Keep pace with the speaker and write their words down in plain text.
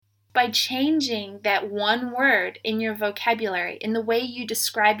by changing that one word in your vocabulary, in the way you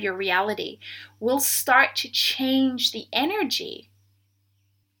describe your reality, will start to change the energy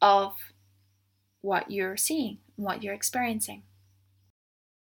of what you're seeing, what you're experiencing.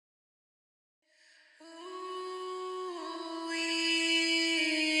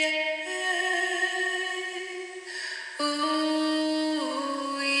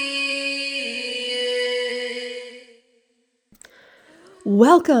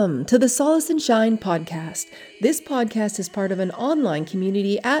 Welcome to the Solace and Shine podcast. This podcast is part of an online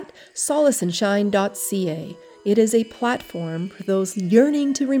community at solaceandshine.ca. It is a platform for those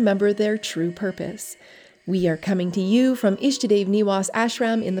yearning to remember their true purpose. We are coming to you from Ishtadev Niwas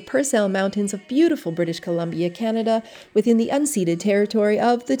Ashram in the Purcell Mountains of beautiful British Columbia, Canada, within the unceded territory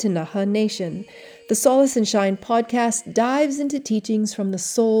of the Ktunaxa Nation. The Solace and Shine podcast dives into teachings from the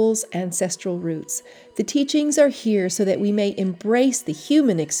soul's ancestral roots. The teachings are here so that we may embrace the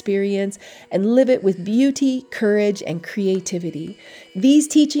human experience and live it with beauty, courage, and creativity. These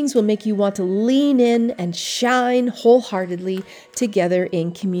teachings will make you want to lean in and shine wholeheartedly together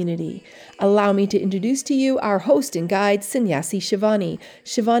in community. Allow me to introduce to you our host and guide, Sannyasi Shivani.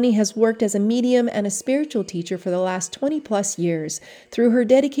 Shivani has worked as a medium and a spiritual teacher for the last 20 plus years. Through her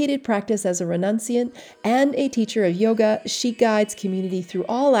dedicated practice as a renunciant and a teacher of yoga, she guides community through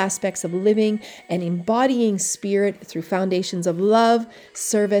all aspects of living and embodying spirit through foundations of love,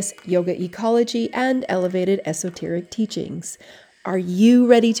 service, yoga ecology, and elevated esoteric teachings. Are you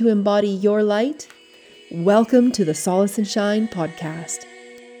ready to embody your light? Welcome to the Solace and Shine podcast.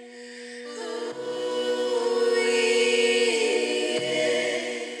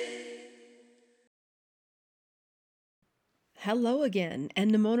 Hello again,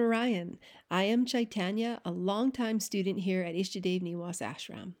 and Namo Narayan. I am Chaitanya, a longtime student here at Ishtadev Niwas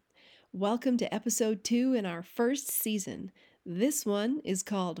Ashram. Welcome to episode 2 in our first season. This one is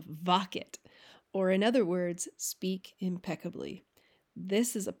called Vakit, or in other words, speak impeccably.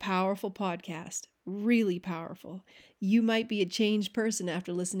 This is a powerful podcast, really powerful. You might be a changed person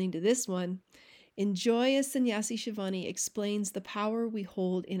after listening to this one. Enjoy as Sannyasi Shivani explains the power we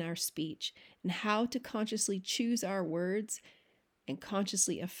hold in our speech and how to consciously choose our words and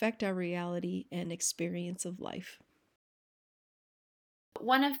consciously affect our reality and experience of life.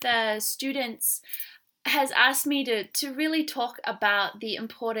 One of the students has asked me to really talk about the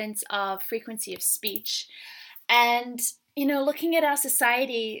importance of frequency of speech. And, looking at our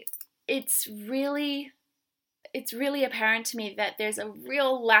society, it's really apparent to me that there's a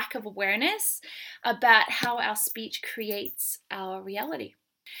real lack of awareness about how our speech creates our reality.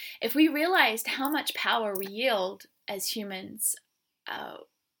 If we realized how much power we yield as humans,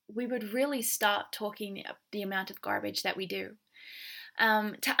 we would really stop talking the amount of garbage that we do.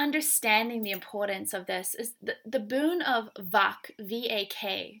 To understanding the importance of this is the boon of Vak,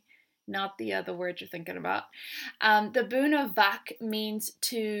 V-A-K, not the other word you're thinking about. The boon of Vak means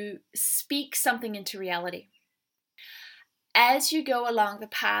to speak something into reality. As you go along the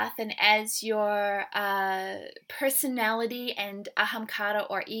path and as your personality and ahamkara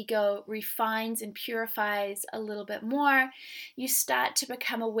or ego refines and purifies a little bit more, you start to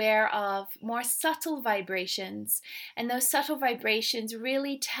become aware of more subtle vibrations. And those subtle vibrations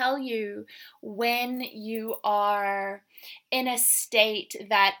really tell you when you are in a state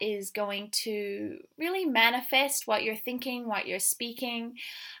that is going to really manifest what you're thinking, what you're speaking.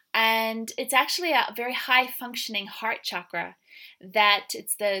 And it's actually a very high functioning heart chakra, that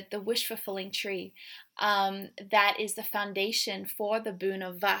it's the wish fulfilling tree, that is the foundation for the boon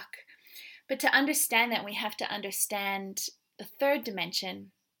of Vak. But to understand that, we have to understand the third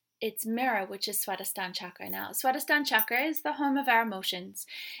dimension, its mirror, which is Swadhisthana chakra. Now, Swadhisthana chakra is the home of our emotions.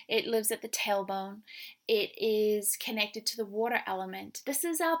 It lives at the tailbone. It is connected to the water element. This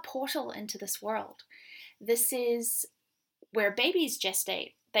is our portal into this world. This is where babies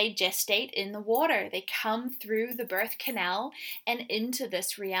gestate. They gestate in the water. They come through the birth canal and into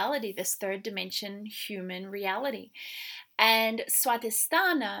this reality, this third dimension human reality. And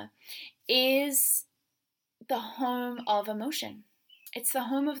Swadhisthana is the home of emotion. It's the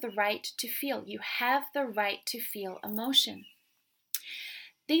home of the right to feel. You have the right to feel emotion.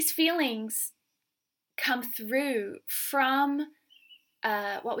 These feelings come through from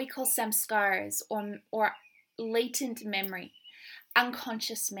what we call samskaras, or latent memory,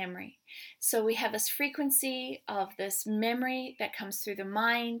 unconscious memory. So we have this frequency of this memory that comes through the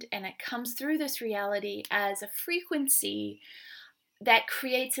mind, and it comes through this reality as a frequency that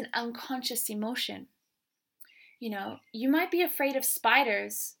creates an unconscious emotion. You might be afraid of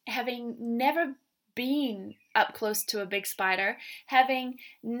spiders, having never been up close to a big spider, having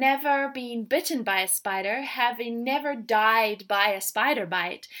never been bitten by a spider, having never died by a spider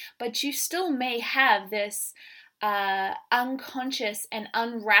bite, but you still may have this unconscious and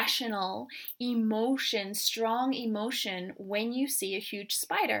unrational emotion, strong emotion when you see a huge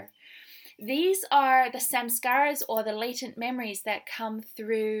spider. These are the samskaras, or the latent memories that come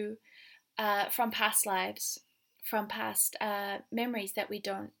through from past lives, from past memories that we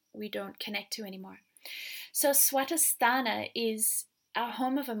don't connect to anymore. So Swatasthana is our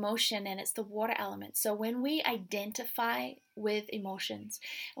home of emotion, and it's the water element. So when we identify with emotions,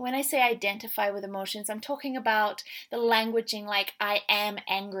 and when I say identify with emotions, I'm talking about the languaging like I am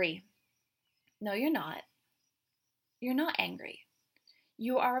angry. No, you're not. You're not angry.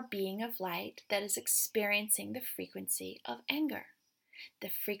 You are a being of light that is experiencing the frequency of anger, the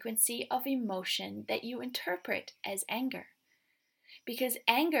frequency of emotion that you interpret as anger. Because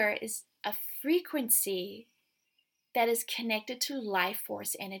anger is a frequency that is connected to life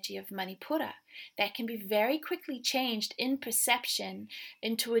force energy of Manipura that can be very quickly changed in perception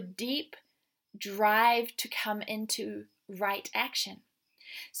into a deep drive to come into right action.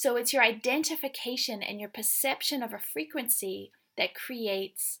 So it's your identification and your perception of a frequency that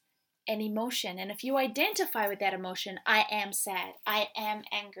creates an emotion. And if you identify with that emotion, I am sad, I am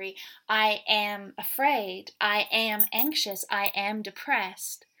angry, I am afraid, I am anxious, I am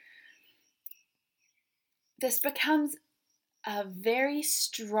depressed, this becomes a very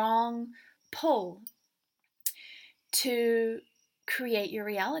strong pull to create your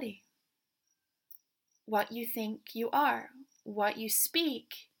reality. What you think you are, what you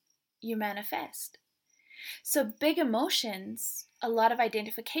speak, you manifest. So big emotions, a lot of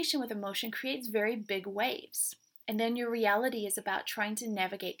identification with emotion creates very big waves. And then your reality is about trying to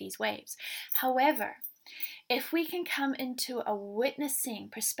navigate these waves. However, if we can come into a witnessing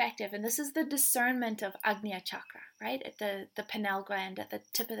perspective, and this is the discernment of Agnya Chakra, right? At the pineal gland, at the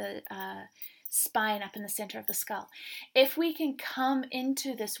tip of the spine up in the center of the skull. If we can come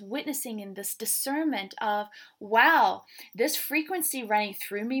into this witnessing and this discernment of, wow, this frequency running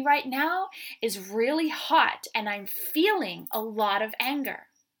through me right now is really hot and I'm feeling a lot of anger.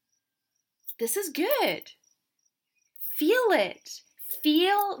 This is good. Feel it.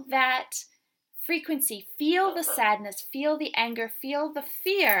 Feel that frequency. Feel the sadness. Feel the anger. Feel the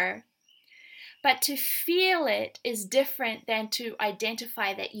fear. But to feel it is different than to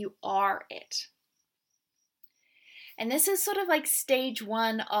identify that you are it. And this is sort of like stage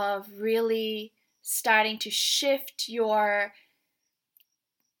one of really starting to shift your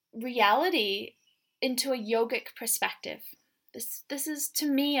reality into a yogic perspective. This is, to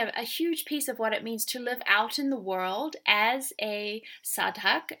me, a huge piece of what it means to live out in the world as a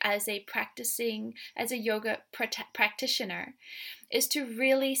sadhak, as a yoga practitioner, is to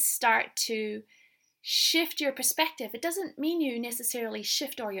really start to shift your perspective. It doesn't mean you necessarily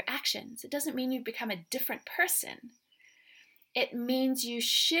shift all your actions. It doesn't mean you become a different person. It means you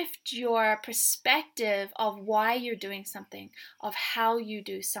shift your perspective of why you're doing something, of how you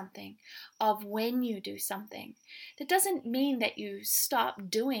do something, of when you do something. That doesn't mean that you stop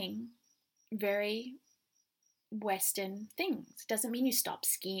doing very Western things. It doesn't mean you stop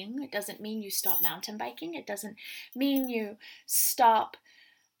skiing. It doesn't mean you stop mountain biking. It doesn't mean you stop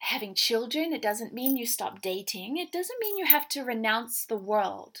having children. It doesn't mean you stop dating. It doesn't mean you have to renounce the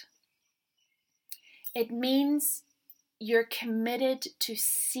world. It means you're committed to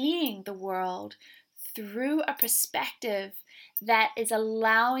seeing the world through a perspective that is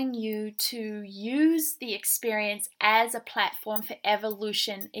allowing you to use the experience as a platform for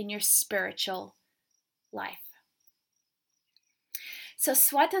evolution in your spiritual life. So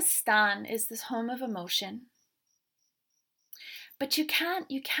Swatasthana is this home of emotion. But you can't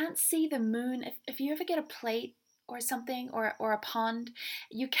see the moon. If you ever get a plate or something, or a pond,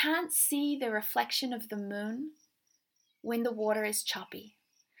 you can't see the reflection of the moon when the water is choppy.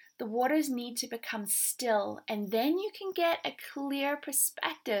 The waters need to become still, and then you can get a clear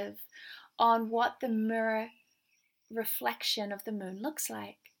perspective on what the mirror reflection of the moon looks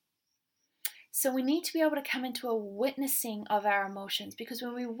like. So we need to be able to come into a witnessing of our emotions, because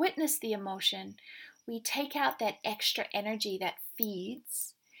when we witness the emotion, we take out that extra energy that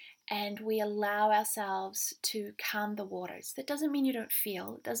feeds, and we allow ourselves to calm the waters. That doesn't mean you don't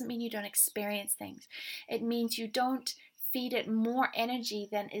feel. It doesn't mean you don't experience things. It means you don't feed it more energy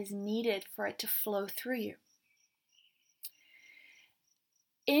than is needed for it to flow through you.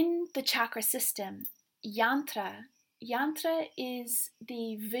 In the chakra system, yantra is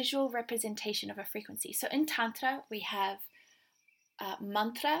the visual representation of a frequency. So in Tantra, we have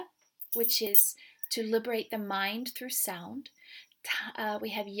mantra, which is to liberate the mind through sound. we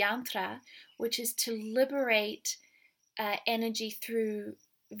have yantra, which is to liberate energy through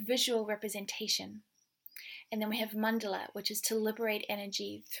visual representation. And then we have mandala, which is to liberate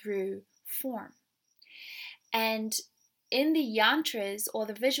energy through form. And in the yantras, or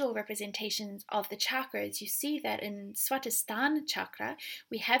the visual representations of the chakras, you see that in Swatisthana chakra,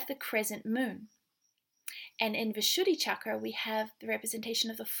 we have the crescent moon. And in Vishuddhi chakra, we have the representation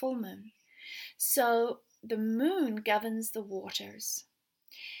of the full moon. So the moon governs the waters.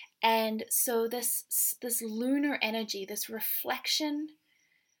 And so this lunar energy, this reflection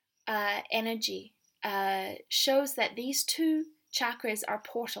energy, shows that these two chakras are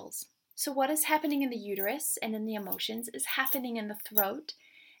portals. So what is happening in the uterus and in the emotions is happening in the throat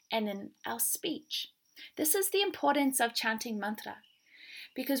and in our speech. This is the importance of chanting mantra,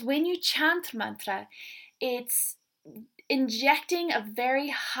 because when you chant mantra, it's injecting a very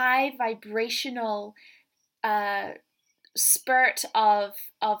high vibrational spurt of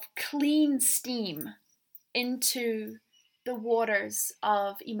clean steam into the waters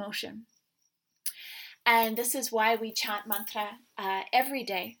of emotion. And this is why we chant mantra every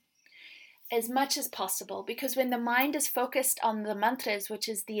day as much as possible, because when the mind is focused on the mantras, which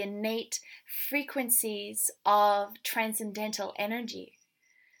is the innate frequencies of transcendental energy,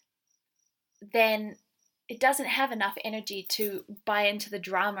 then it doesn't have enough energy to buy into the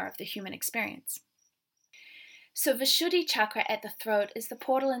drama of the human experience. So Vishuddhi chakra at the throat is the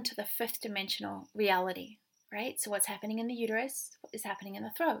portal into the fifth dimensional reality, right? So what's happening in the uterus is happening in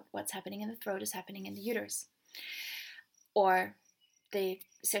the throat. What's happening in the throat is happening in the uterus, or the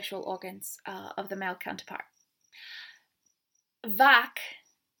sexual organs of the male counterpart. Vak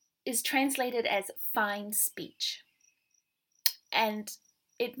is translated as fine speech, and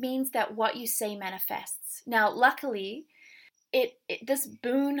it means that what you say manifests. Now, luckily, this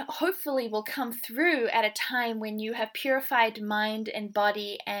boon hopefully will come through at a time when you have purified mind and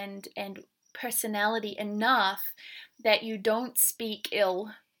body and personality enough that you don't speak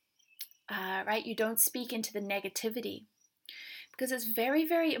ill, right? You don't speak into the negativity, because it's very,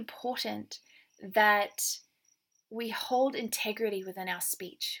 very important that we hold integrity within our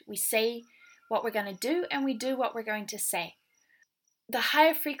speech. We say what we're going to do, and we do what we're going to say. The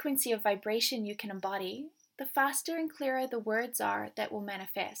higher frequency of vibration you can embody, the faster and clearer the words are that will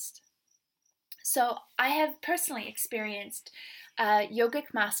manifest. So I have personally experienced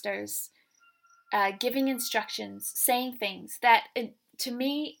yogic masters giving instructions, saying things that to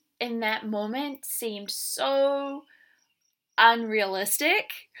me in that moment seemed so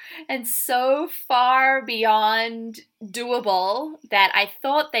unrealistic and so far beyond doable that I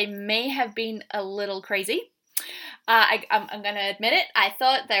thought they may have been a little crazy. I'm going to admit it. I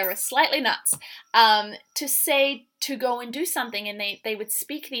thought they were slightly nuts to say to go and do something, and they would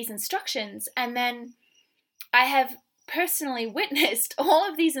speak these instructions, and then I have personally witnessed all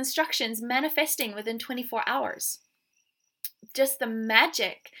of these instructions manifesting within 24 hours. Just the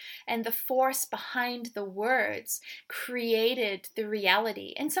magic and the force behind the words created the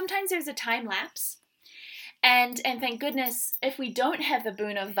reality. And sometimes there's a time lapse. And thank goodness, if we don't have the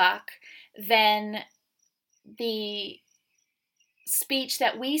boon of Vak, then the speech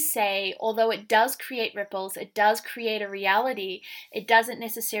that we say, although it does create ripples, it does create a reality, it doesn't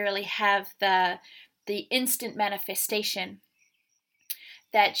necessarily have the instant manifestation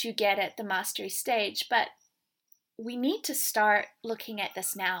that you get at the mastery stage. But we need to start looking at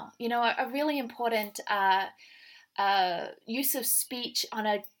this now. You know, a really important use of speech on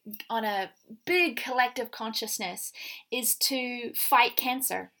a big collective consciousness is to fight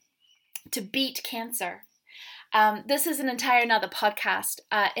cancer, to beat cancer. This is an entire another podcast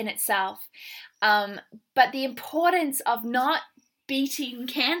in itself. But the importance of not beating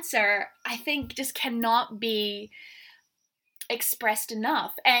cancer, I think, just cannot be expressed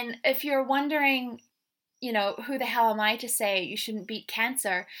enough. And if you're wondering, you know, who the hell am I to say you shouldn't beat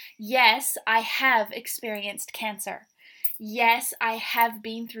cancer? Yes, I have experienced cancer. Yes, I have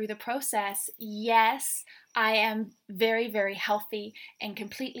been through the process. Yes, I am very, very healthy and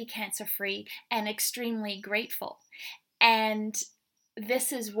completely cancer-free and extremely grateful. And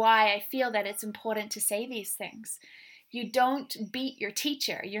this is why I feel that it's important to say these things. You don't beat your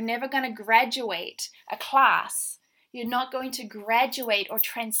teacher. You're never going to graduate a class. You're not going to graduate or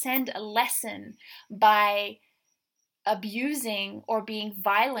transcend a lesson by abusing or being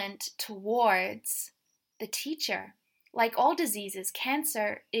violent towards the teacher. Like all diseases,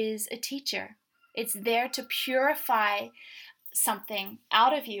 cancer is a teacher. It's there to purify something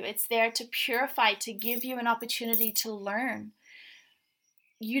out of you. It's there to purify, to give you an opportunity to learn.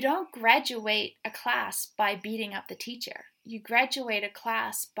 You don't graduate a class by beating up the teacher. You graduate a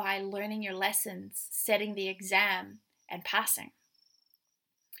class by learning your lessons, setting the exam, and passing.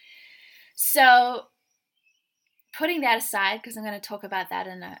 So putting that aside, because I'm going to talk about that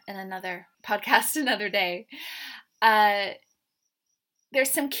in another podcast another day, there's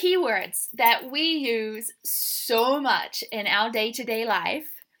some keywords that we use so much in our day-to-day life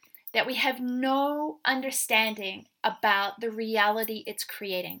that we have no understanding about the reality it's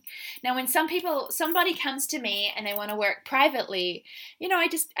creating. Now, when somebody comes to me and they want to work privately,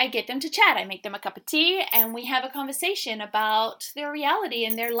 I get them to chat. I make them a cup of tea and we have a conversation about their reality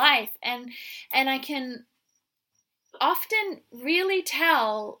and their life. And I can often really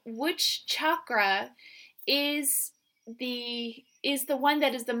tell which chakra is the one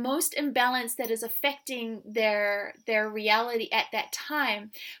that is the most imbalanced, that is affecting their reality at that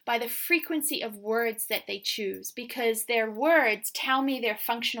time, by the frequency of words that they choose, because their words tell me their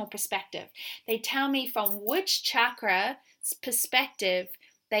functional perspective. They tell me from which chakra's perspective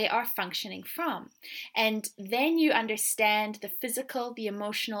they are functioning from. And then you understand the physical, the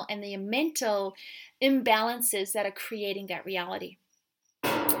emotional, and the mental imbalances that are creating that reality.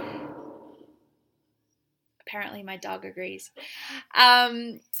 Apparently my dog agrees.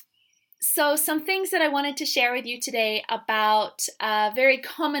 So some things that I wanted to share with you today about very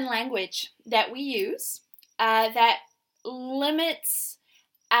common language that we use that limits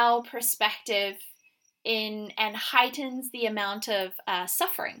our perspective and heightens the amount of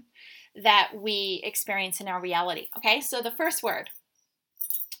suffering that we experience in our reality. Okay, so the first word,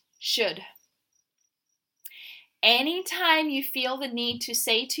 should. Anytime you feel the need to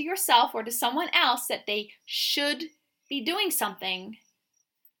say to yourself or to someone else that they should be doing something,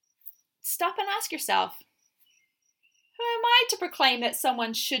 stop and ask yourself, who am I to proclaim that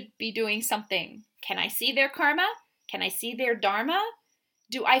someone should be doing something? Can I see their karma? Can I see their dharma?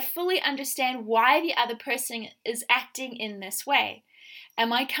 Do I fully understand why the other person is acting in this way?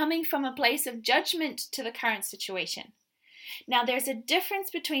 Am I coming from a place of judgment to the current situation? Now, there's a difference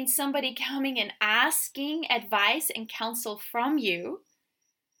between somebody coming and asking advice and counsel from you,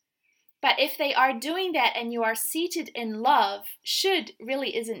 but if they are doing that and you are seated in love, should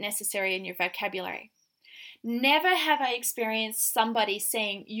really isn't necessary in your vocabulary. Never have I experienced somebody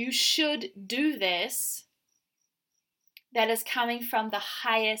saying, you should do this, that is coming from the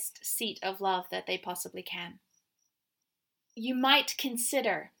highest seat of love that they possibly can. You might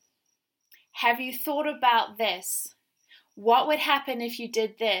consider, have you thought about this? What would happen if you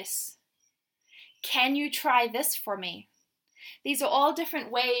did this? Can you try this for me? These are all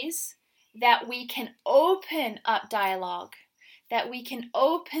different ways that we can open up dialogue, that we can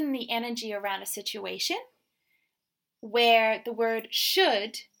open the energy around a situation where the word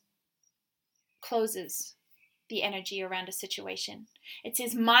should closes the energy around a situation. It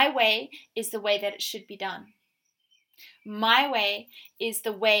says, my way is the way that it should be done. My way is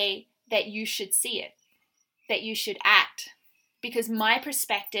the way that you should see it, that you should act, because my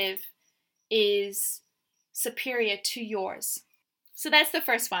perspective is superior to yours. So that's the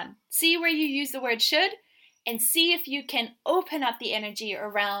first one. See where you use the word should and see if you can open up the energy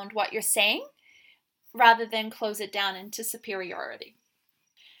around what you're saying rather than close it down into superiority.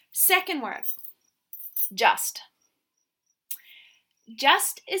 Second word, just.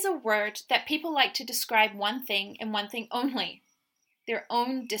 Just is a word that people like to describe one thing and one thing only, their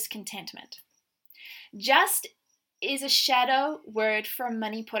own discontentment. Just is a shadow word for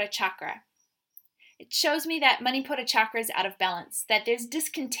Manipura chakra. It shows me that Manipura chakra is out of balance, that there's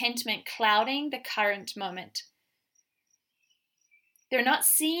discontentment clouding the current moment. They're not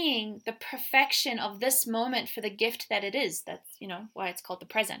seeing the perfection of this moment for the gift that it is. That's, why it's called the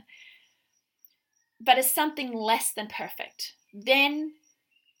present. But it's something less than perfect. Then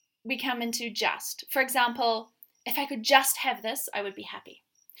we come into just. For example, if I could just have this, I would be happy.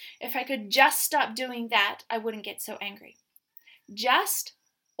 If I could just stop doing that, I wouldn't get so angry. Just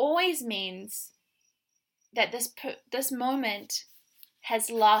always means that this moment has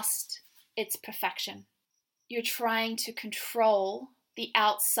lost its perfection. You're trying to control the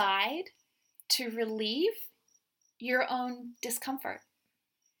outside to relieve your own discomfort.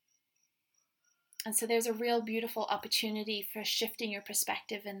 And so there's a real beautiful opportunity for shifting your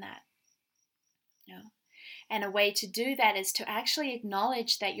perspective in that. And a way to do that is to actually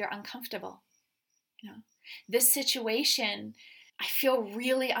acknowledge that you're uncomfortable. This situation, I feel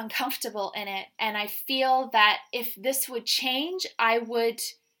really uncomfortable in it. And I feel that if this would change, I would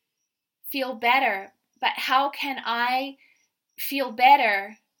feel better. But how can I feel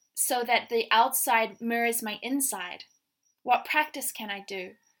better so that the outside mirrors my inside? What practice can I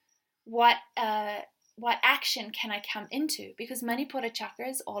do? What action can I come into? Because Manipura chakra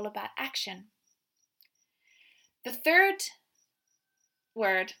is all about action. The third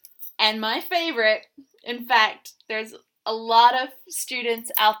word, and my favorite, in fact, there's a lot of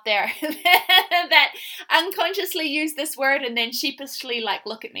students out there that unconsciously use this word and then sheepishly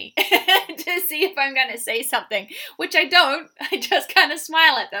look at me to see if I'm going to say something, which I don't. I just kind of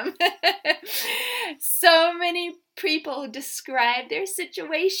smile at them. So many people describe their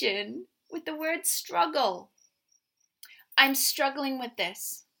situation with the word struggle. I'm struggling with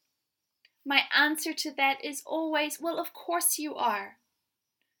this. My answer to that is always, well, of course you are.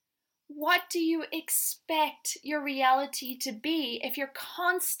 What do you expect your reality to be if you're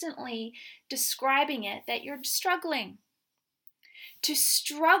constantly describing it that you're struggling? To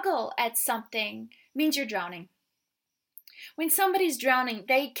struggle at something means you're drowning. When somebody's drowning,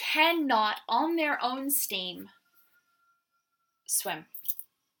 they cannot, on their own steam, swim.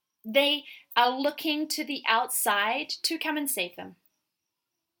 They are looking to the outside to come and save them.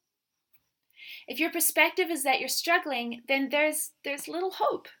 If your perspective is that you're struggling, then there's little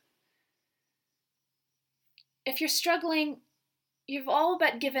hope. If you're struggling, you've all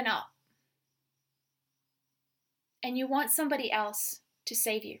but given up. And you want somebody else to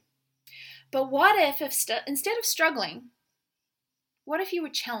save you. But what if instead of struggling, what if you were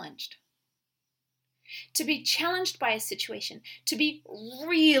challenged? To be challenged by a situation, to be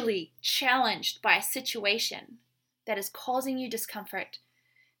really challenged by a situation that is causing you discomfort,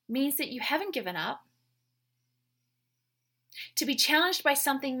 means that you haven't given up. To be challenged by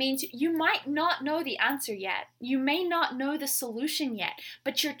something means you might not know the answer yet. You may not know the solution yet,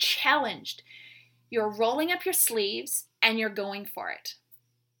 but you're challenged. You're rolling up your sleeves and you're going for it.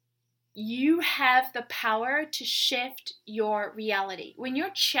 You have the power to shift your reality. When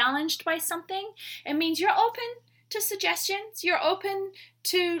you're challenged by something, it means you're open to suggestions, you're open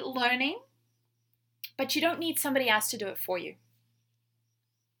to learning, but you don't need somebody else to do it for you.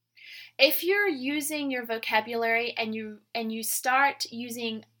 If you're using your vocabulary and you start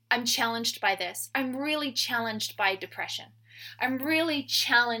using, I'm challenged by this, I'm really challenged by depression, I'm really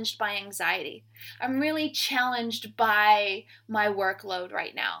challenged by anxiety, I'm really challenged by my workload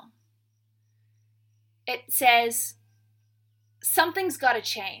right now. It says, something's got to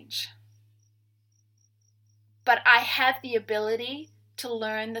change. But I have the ability to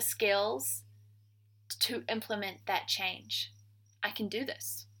learn the skills to implement that change. I can do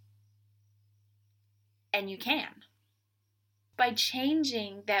this. And you can. By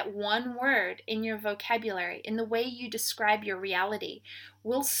changing that one word in your vocabulary, in the way you describe your reality,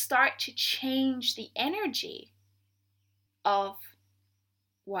 will start to change the energy of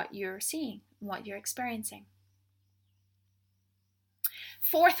what you're seeing, what you're experiencing.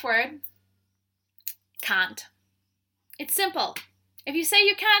 Fourth word, can't. It's simple. If you say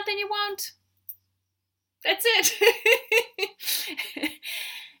you can't, then you won't. That's it.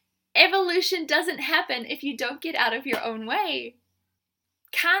 Evolution doesn't happen if you don't get out of your own way.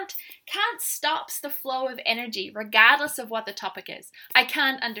 Can't stops the flow of energy, regardless of what the topic is. I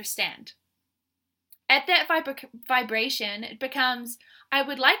can't understand. At that vibration, it becomes, I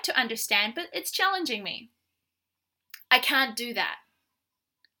would like to understand, but it's challenging me. I can't do that.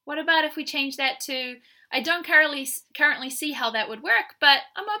 What about if we change that to, I don't currently see how that would work, but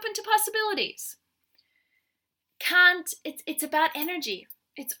I'm open to possibilities. It's about energy.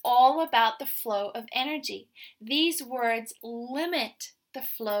 It's all about the flow of energy. These words limit the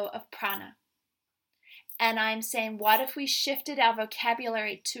flow of prana. And I'm saying, what if we shifted our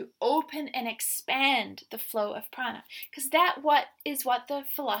vocabulary to open and expand the flow of prana? Because what the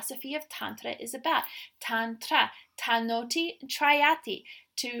philosophy of Tantra is about. Tantra, tanoti, trayati,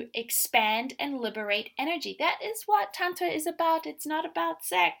 to expand and liberate energy. That is what Tantra is about. It's not about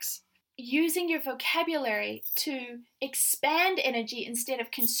sex. Using your vocabulary to expand energy instead of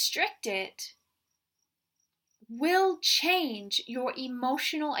constrict it will change your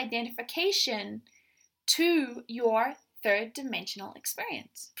emotional identification to your third dimensional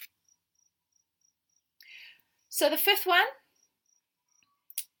experience. So the fifth one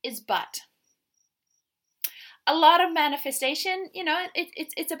is but. A lot of manifestation,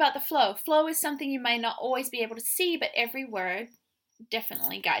 it's about the flow. Flow is something you may not always be able to see, but every word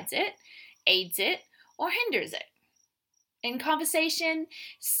definitely guides it, aids it, or hinders it. In conversation,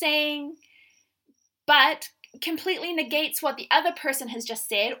 saying but completely negates what the other person has just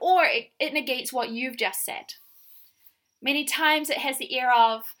said, or it negates what you've just said. Many times it has the air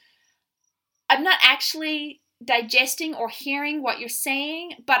of, I'm not actually digesting or hearing what you're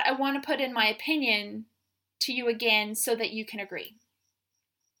saying, but I want to put in my opinion to you again so that you can agree.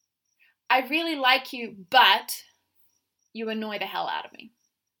 I really like you, but you annoy the hell out of me.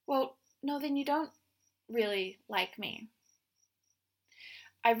 Well, no, then you don't really like me.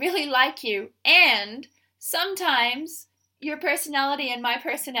 I really like you, and sometimes your personality and my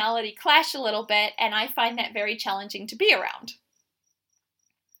personality clash a little bit, and I find that very challenging to be around.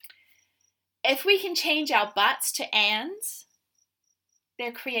 If we can change our buts to ands,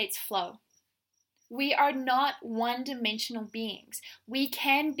 there creates flow. We are not one-dimensional beings. We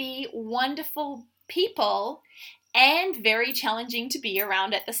can be wonderful people and very challenging to be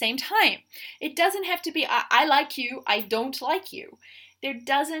around at the same time. It doesn't have to be, I like you, I don't like you. There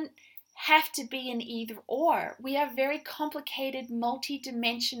doesn't have to be an either or. We are very complicated,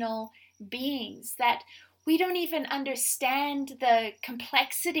 multi-dimensional beings that we don't even understand the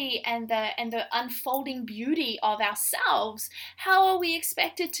complexity and the unfolding beauty of ourselves. How are we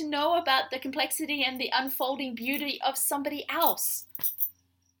expected to know about the complexity and the unfolding beauty of somebody else?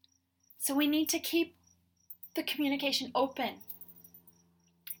 So we need to keep the communication open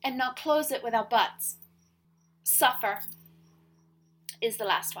and not close it with our butts. Suffer is the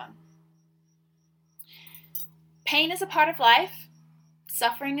last one. Pain is a part of life.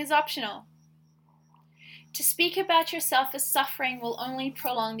 Suffering is optional. To speak about yourself as suffering will only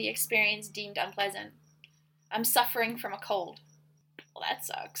prolong the experience deemed unpleasant. I'm suffering from a cold. Well, that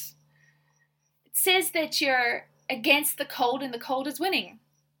sucks. It says that you're against the cold and the cold is winning.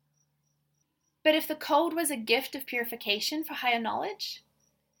 But if the cold was a gift of purification for higher knowledge,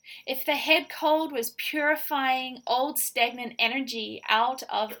 if the head cold was purifying old stagnant energy out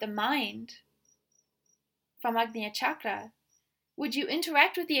of the mind from Agnya Chakra, would you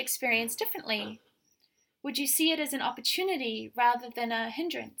interact with the experience differently? Would you see it as an opportunity rather than a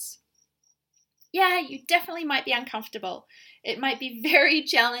hindrance? Yeah, you definitely might be uncomfortable. It might be very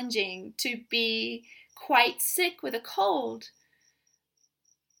challenging to be quite sick with a cold.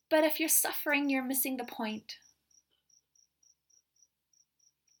 But if you're suffering, you're missing the point.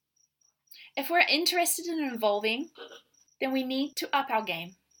 If we're interested in evolving, then we need to up our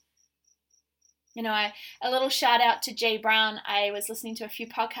game. A little shout out to Jay Brown. I was listening to a few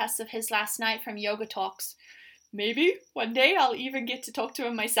podcasts of his last night from Yoga Talks. Maybe one day I'll even get to talk to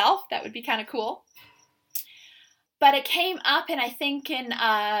him myself. That would be kind of cool. But it came up, and I think in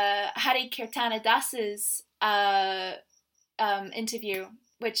Hari Kirtana Das's interview,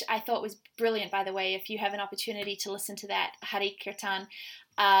 which I thought was brilliant, by the way. If you have an opportunity to listen to that, Hari Kirtan,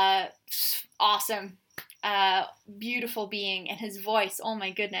 awesome, beautiful being, and his voice, oh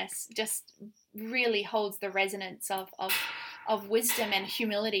my goodness, just really holds the resonance of wisdom and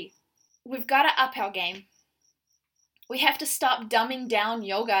humility. We've got to up our game. We have to stop dumbing down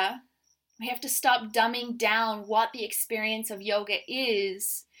yoga. We have to stop dumbing down what the experience of yoga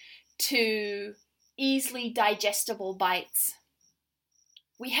is to easily digestible bites.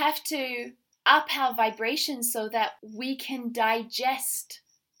 We have to up our vibrations so that we can digest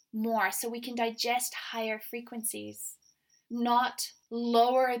more, so we can digest higher frequencies, not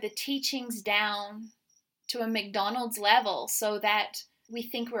lower the teachings down to a McDonald's level so that we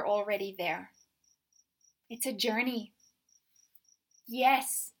think we're already there. It's a journey.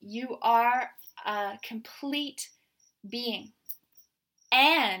 Yes, you are a complete being.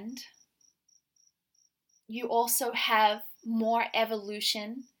 And you also have more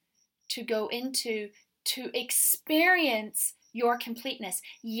evolution to go into to experience your completeness.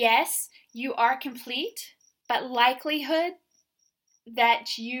 Yes, you are complete, but likelihood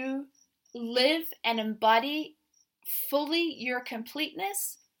that you live and embody fully your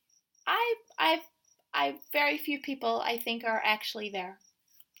completeness, I very few people I think are actually there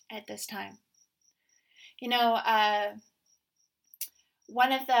at this time.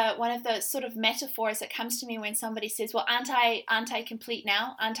 One of the sort of metaphors that comes to me when somebody says, "Well, aren't I complete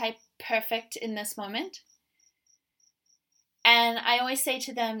now? Aren't I perfect in this moment?" And I always say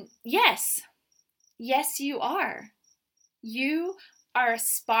to them, yes, you are. You are a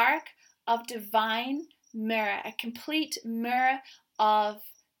spark of divine mirror, a complete mirror of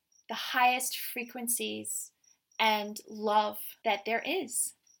the highest frequencies and love that there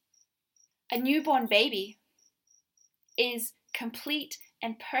is. A newborn baby is complete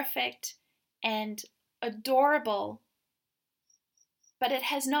and perfect and adorable, but it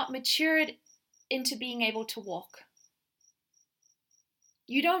has not matured into being able to walk.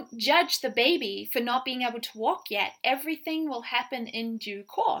 You don't judge the baby for not being able to walk yet. Everything will happen in due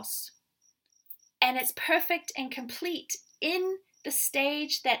course. And it's perfect and complete in the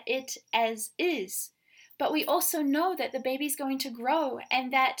stage that it as is. But we also know that the baby's going to grow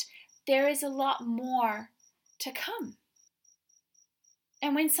and that there is a lot more to come.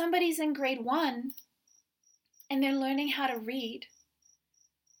 And when somebody's in grade 1 and they're learning how to read,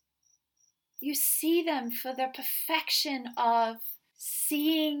 you see them for the perfection of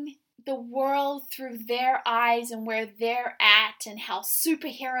seeing the world through their eyes and where they're at, and how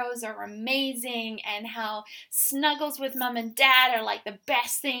superheroes are amazing, and how snuggles with mom and dad are like the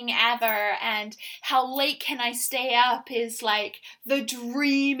best thing ever, and how late can I stay up is like the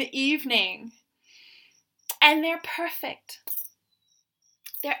dream evening. And they're perfect.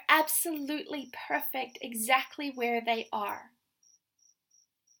 They're absolutely perfect exactly where they are.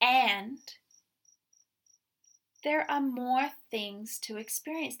 And there are more things to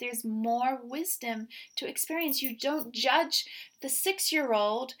experience. There's more wisdom to experience. You don't judge the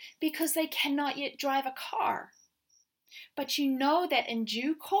 6-year-old because they cannot yet drive a car. But you know that in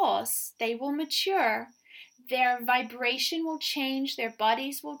due course, they will mature. Their vibration will change. Their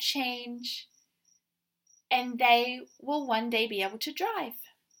bodies will change. And they will one day be able to drive.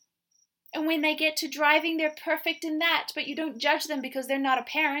 And when they get to driving, they're perfect in that. But you don't judge them because they're not a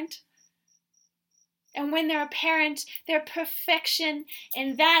parent. And when they're a parent, they're perfection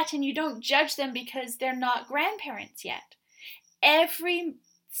in that, and you don't judge them because they're not grandparents yet. Every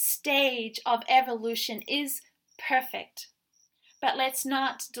stage of evolution is perfect. But let's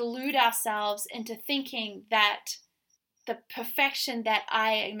not delude ourselves into thinking that the perfection that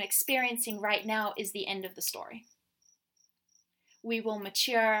I am experiencing right now is the end of the story. We will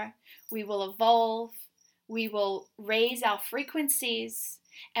mature, we will evolve, we will raise our frequencies,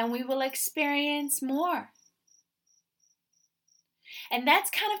 and we will experience more. And that's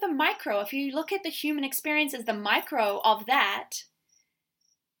kind of the micro. If you look at the human experience as the micro of that,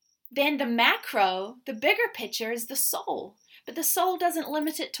 then the macro, the bigger picture, is the soul. But the soul doesn't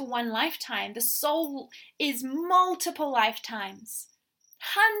limit it to one lifetime. The soul is multiple lifetimes,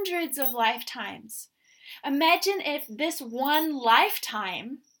 hundreds of lifetimes. Imagine if this one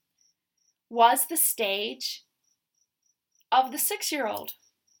lifetime was the stage of the 6-year-old.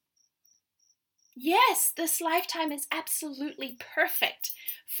 Yes, this lifetime is absolutely perfect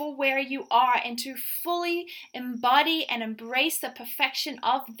for where you are, and to fully embody and embrace the perfection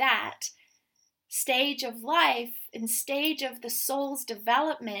of that stage of life and stage of the soul's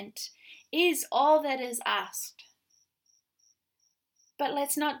development is all that is asked. But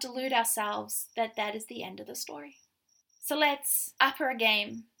let's not delude ourselves that that is the end of the story. So let's up our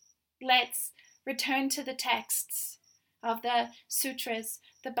game. Let's return to the texts of the sutras,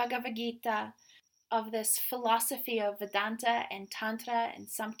 the Bhagavad Gita, of this philosophy of Vedanta and Tantra and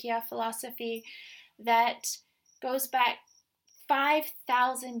Samkhya philosophy that goes back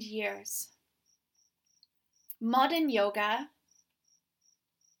 5,000 years. Modern yoga,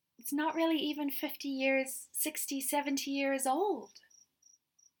 it's not really even 50 years, 60, 70 years old.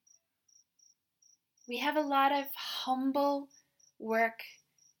 We have a lot of humble work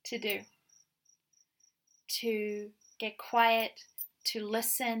to do, to get quiet, to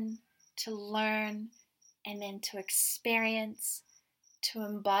listen, to learn, and then to experience, to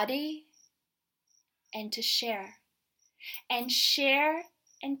embody, and to share. And share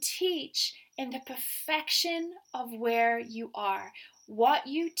and teach in the perfection of where you are. What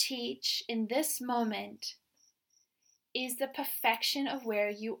you teach in this moment is the perfection of where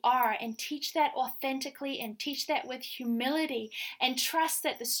you are, and teach that authentically, and teach that with humility, and trust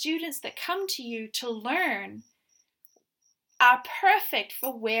that the students that come to you to learn are perfect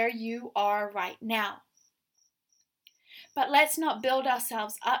for where you are right now. But let's not build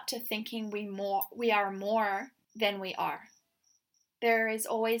ourselves up to thinking we are more than we are. There is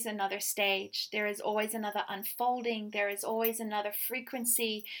always another stage. There is always another unfolding. There is always another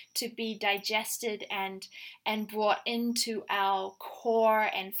frequency to be digested and brought into our core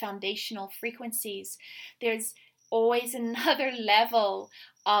and foundational frequencies. There's always another level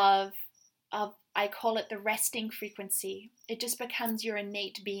of I call it the resting frequency. It just becomes your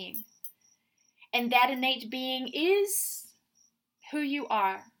innate being. And that innate being is who you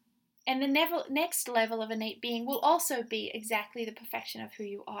are. And the next level of innate being will also be exactly the perfection of who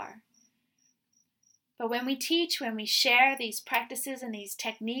you are. But when we teach, when we share these practices and these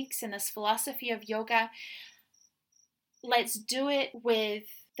techniques and this philosophy of yoga, let's do it with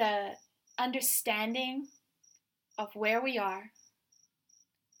the understanding of where we are,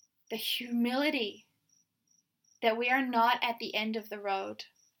 the humility that we are not at the end of the road,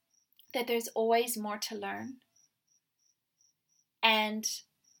 that there's always more to learn, and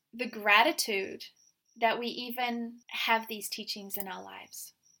the gratitude that we even have these teachings in our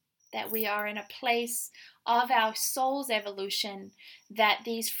lives, that we are in a place of our soul's evolution, that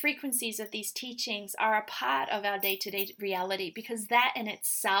these frequencies of these teachings are a part of our day-to-day reality, because that in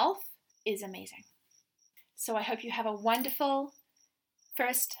itself is amazing. So I hope you have a wonderful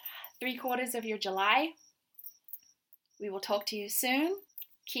first 3/4 of your July. We will talk to you soon.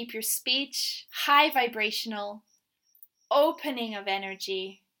 Keep your speech high vibrational, opening of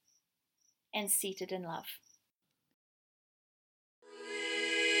energy, and seated in love.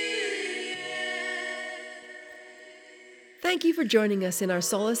 Thank you for joining us in our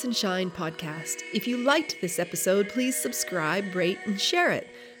Solace and Shine podcast. If you liked this episode, please subscribe, rate, and share it.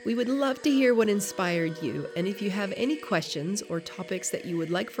 We would love to hear what inspired you, and if you have any questions or topics that you would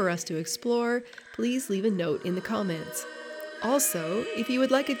like for us to explore, please leave a note in the comments. Also, if you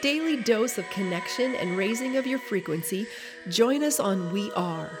would like a daily dose of connection and raising of your frequency, join us on We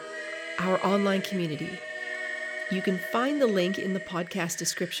Are, our online community. You can find the link in the podcast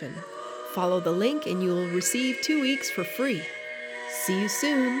description. Follow the link and you will receive 2 weeks for free. See you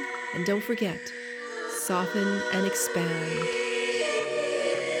soon, and don't forget, soften and expand.